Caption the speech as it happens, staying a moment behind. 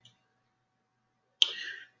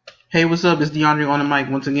Hey, what's up? It's DeAndre on the mic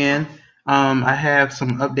once again. I have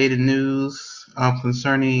some updated news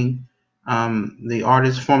concerning the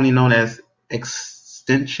artist formerly known as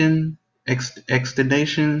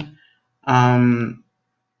XXXTentacion. Um,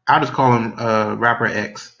 I'll just call him Rapper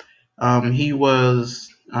X. He was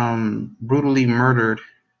brutally murdered.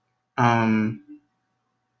 Um,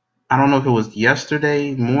 I don't know if it was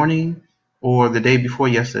yesterday morning or the day before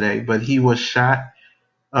yesterday, but he was shot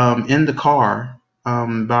in the car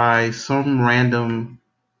by some random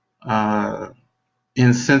uh,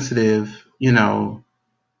 insensitive, y'all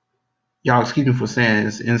excuse me for saying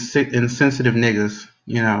this, insensitive niggas,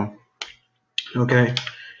 okay.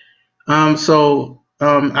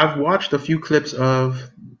 I've watched a few clips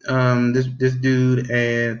of this dude,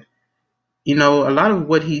 and a lot of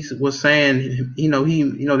what he was saying, there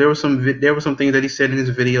were some things that he said in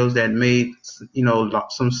his videos that made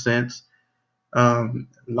some sense,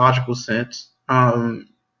 logical sense. And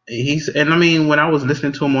I mean, when I was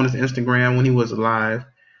listening to him on his Instagram when he was alive,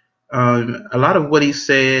 a lot of what he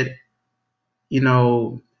said,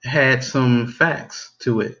 had some facts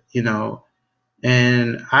to it,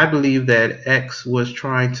 and I believe that X was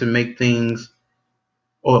trying to make things,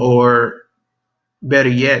 or better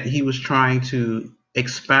yet, he was trying to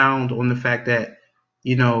expound on the fact that,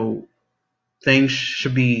 you know, things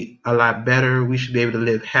should be a lot better. We should be able to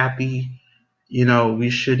live happy. We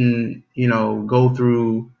shouldn't, go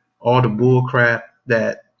through all the bull crap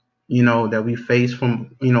that, that we face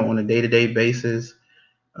from, on a day to day basis.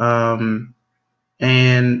 Um,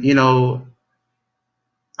 and,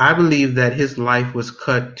 I believe that his life was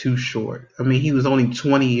cut too short. I mean, he was only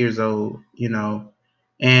 20 years old,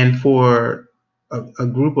 and for a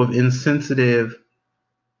group of insensitive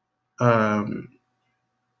um,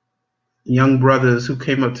 young brothers who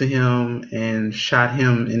came up to him and shot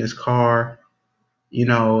him in his car,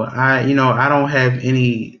 I don't have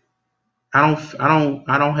any, I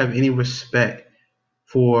don't have any respect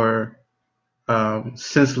for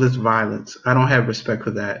senseless violence. I don't have respect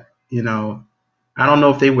for that. I don't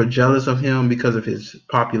know if they were jealous of him because of his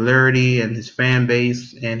popularity and his fan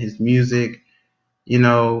base and his music,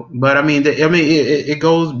 But I mean, it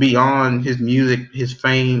goes beyond his music, his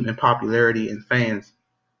fame and popularity and fans.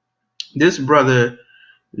 This brother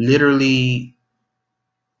literally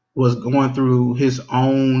was going through his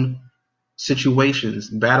own situations,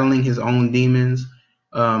 battling his own demons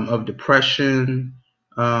of depression.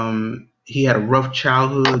 He had a rough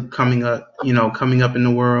childhood coming up in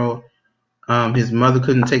the world. His mother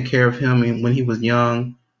couldn't take care of him when he was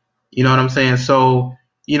young. You know what I'm saying? So,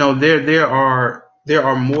 there are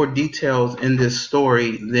more details in this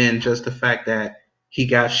story than just the fact that he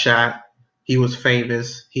got shot. He was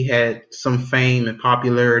famous. He had some fame and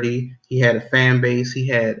popularity. He had a fan base. He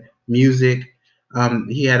had music.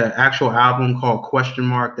 He had an actual album called Question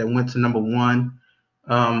Mark that went to number one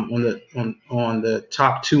on the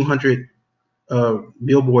top 200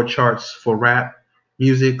 Billboard charts for rap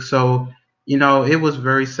music. So, it was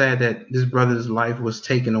very sad that this brother's life was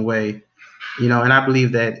taken away, and I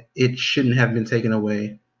believe that it shouldn't have been taken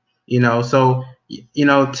away, So,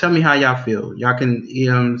 tell me how y'all feel. Y'all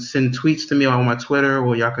can send tweets to me on my Twitter,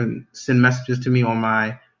 or y'all can send messages to me on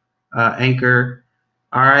my Anchor.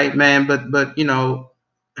 All right, man. But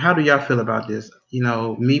how do y'all feel about this?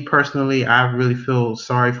 Me personally, I really feel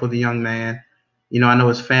sorry for the young man. I know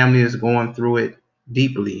his family is going through it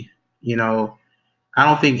deeply. You know, I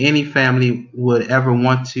don't think any family would ever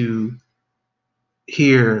want to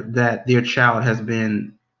hear that their child has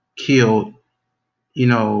been killed, you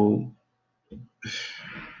know,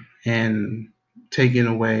 and taken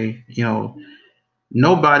away.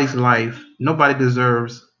 Nobody's life, nobody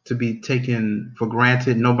deserves to be taken for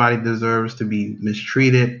granted. Nobody deserves to be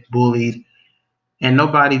mistreated, bullied, and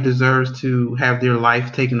nobody deserves to have their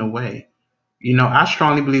life taken away. I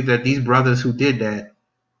strongly believe that these brothers who did that,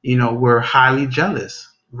 were highly jealous,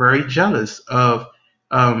 very jealous of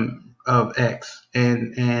X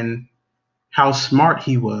and how smart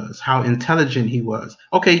he was, how intelligent he was.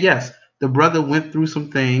 Okay, yes, the brother went through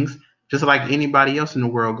some things, just like anybody else in the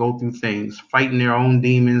world go through things, fighting their own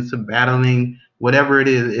demons, battling whatever it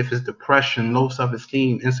is, if it's depression, low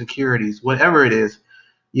self-esteem, insecurities, whatever it is.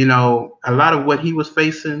 A lot of what he was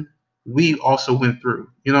facing, we also went through.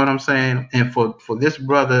 You know what I'm saying? And for this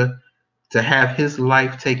brother to have his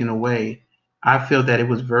life taken away, I feel that it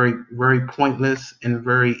was very, very pointless and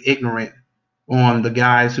very ignorant on the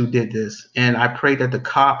guys who did this. And I pray that the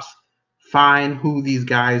cops find who these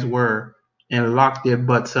guys were and lock their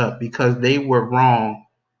butts up because they were wrong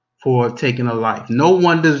for taking a life. No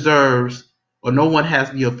one deserves, or no one has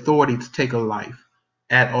the authority to take a life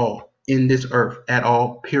at all in this earth, at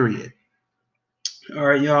all, period. All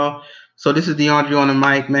right, y'all. So this is DeAndre on the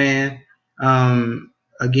mic, man.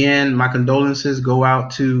 Again, my condolences go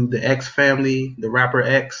out to the X family, the rapper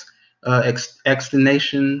X,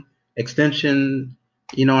 Extension.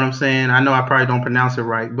 You know what I'm saying? I know I probably don't pronounce it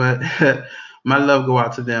right, but my love go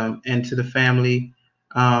out to them and to the family.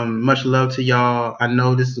 Much love to y'all. I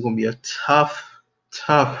know this is gonna be a tough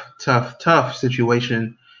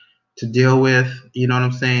situation to deal with. You know what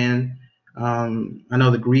I'm saying? I know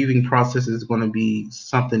the grieving process is going to be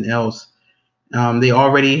something else. They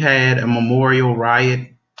already had a memorial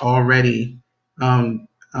riot already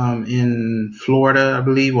in Florida, I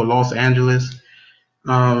believe, or Los Angeles.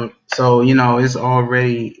 So it's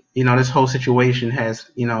already this whole situation has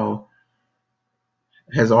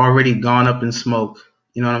already gone up in smoke.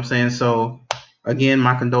 You know what I'm saying? So again,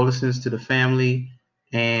 my condolences to the family.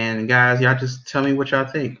 And guys, y'all just tell me what y'all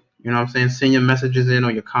think. You know what I'm saying? Send your messages in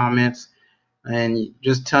or your comments and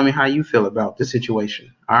just tell me how you feel about the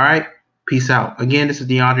situation. All right? Peace out. Again, this is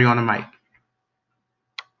DeAndre on the mic.